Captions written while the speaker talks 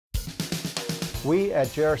We at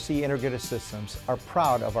JRC Integrated Systems are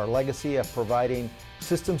proud of our legacy of providing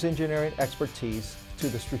systems engineering expertise to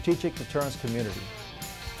the strategic deterrence community.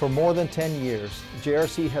 For more than 10 years,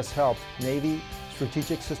 JRC has helped Navy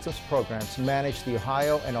Strategic Systems programs manage the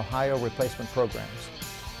Ohio and Ohio replacement programs.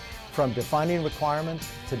 From defining requirements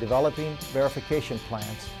to developing verification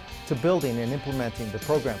plans to building and implementing the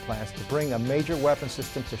program plans to bring a major weapon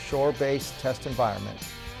system to shore-based test environment,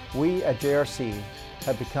 we at JRC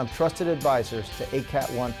have become trusted advisors to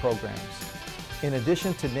ACAT-1 programs. In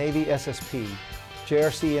addition to Navy SSP,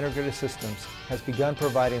 JRC Integrated Systems has begun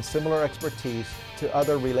providing similar expertise to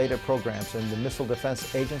other related programs in the Missile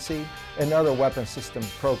Defense Agency and other weapon system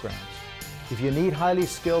programs. If you need highly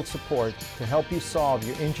skilled support to help you solve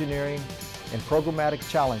your engineering and programmatic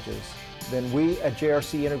challenges, then we at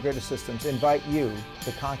JRC Integrated Systems invite you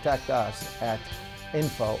to contact us at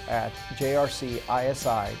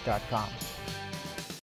info@jrcisi.com.